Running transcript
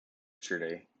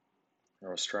Yesterday, I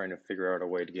was trying to figure out a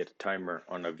way to get a timer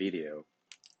on a video,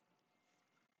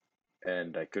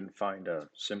 and I couldn't find a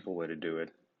simple way to do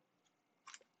it.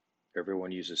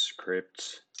 Everyone uses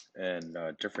scripts and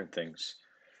different things,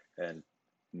 and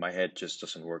my head just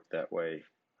doesn't work that way.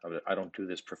 I don't do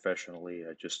this professionally,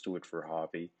 I just do it for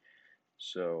hobby.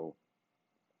 So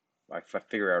I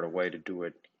figure out a way to do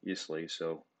it easily.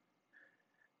 So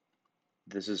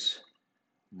this is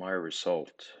my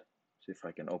result. See if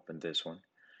I can open this one,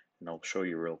 and I'll show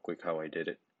you real quick how I did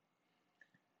it.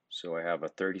 So I have a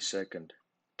 30-second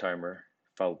timer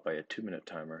followed by a 2-minute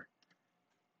timer,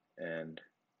 and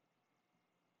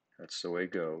that's the way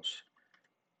it goes.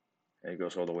 And it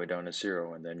goes all the way down to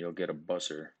 0, and then you'll get a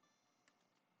buzzer.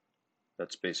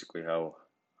 That's basically how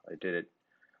I did it,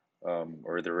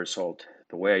 or the result.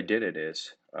 The way I did it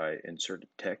is I inserted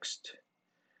text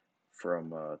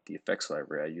from the effects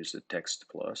library. I used the text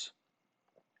plus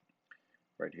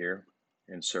right here,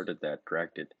 inserted that,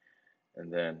 dragged it,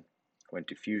 and then went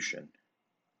to Fusion.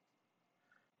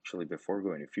 Actually, before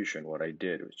going to Fusion, what I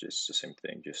did was just the same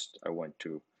thing. Just I went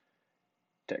to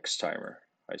text timer.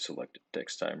 I selected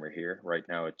text timer here. Right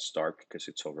now it's dark because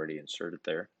it's already inserted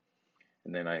there.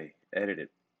 And then I edit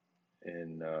it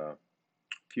in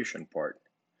Fusion part.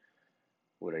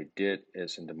 What I did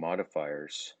is in the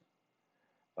modifiers,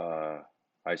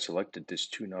 I selected these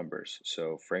two numbers.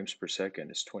 So frames per second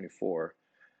is 24.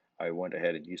 I went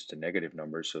ahead and used the negative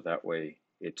number so that way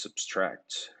it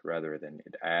subtracts rather than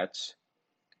it adds.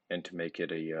 And to make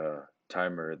it a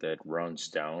timer that runs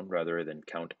down rather than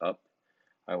count up,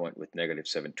 I went with negative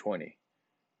 720.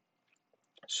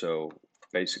 So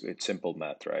basically it's simple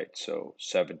math, right? So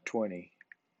 720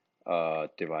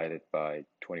 divided by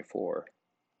 24,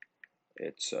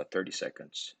 it's 30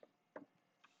 seconds.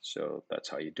 So that's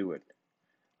how you do it.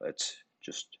 Let's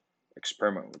just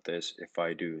experiment with this. If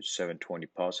I do 720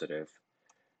 positive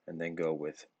and then go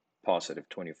with positive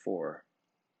 24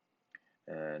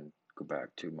 and go back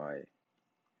to my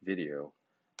video,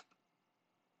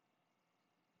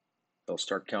 it'll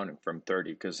start counting from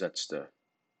 30 because that's the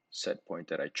set point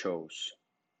that I chose,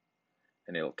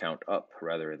 and it'll count up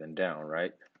rather than down,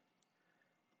 right?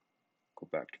 Go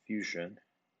back to Fusion,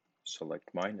 select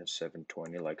minus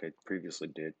 720 like I previously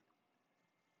did,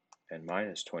 and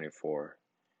minus 24,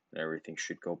 and everything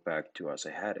should go back to as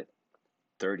I had it,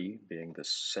 30 being the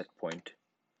set point,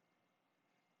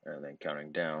 and then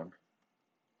counting down.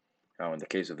 Now in the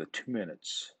case of the 2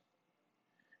 minutes,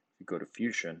 if you go to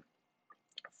Fusion,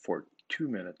 for 2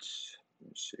 minutes, let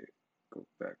me see, go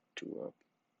back to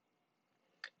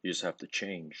you just have to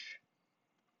change.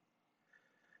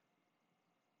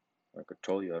 Like I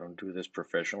told you, I don't do this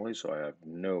professionally, so I have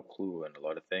no clue on a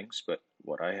lot of things, but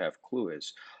what I have clue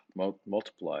is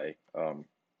multiply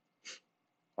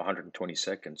 120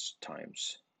 seconds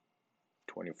times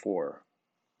 24,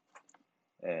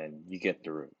 and you get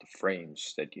the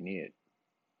frames that you need.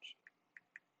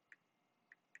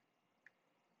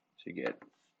 So you get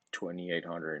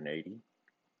 2880.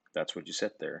 That's what you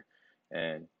set there,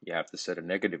 and you have to set a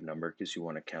negative number because you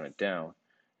want to count it down,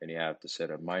 and you have to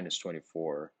set a minus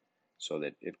 24 so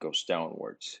that it goes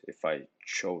downwards. If I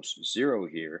chose 0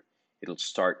 here, it'll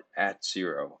start at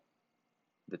 0.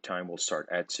 The time will start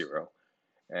at 0.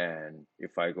 And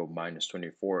if I go minus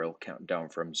 24, it'll count down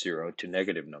from 0 to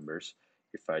negative numbers.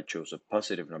 If I chose a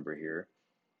positive number here,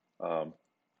 call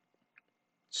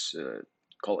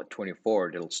it 24,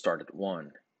 it'll start at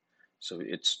 1. So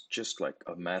it's just like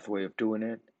a math way of doing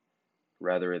it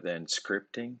rather than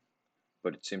scripting,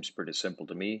 but it seems pretty simple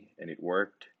to me, and it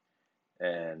worked.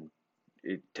 And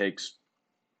it takes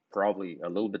probably a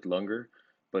little bit longer,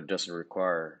 but it doesn't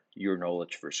require your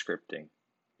knowledge for scripting.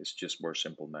 It's just more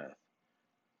simple math.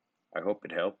 I hope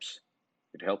it helps.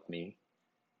 It helped me,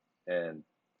 and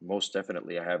most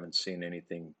definitely I haven't seen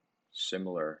anything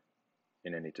similar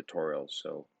in any tutorials,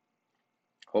 so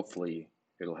hopefully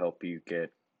it'll help you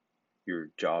get your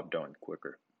job done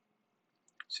quicker.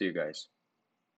 See you guys.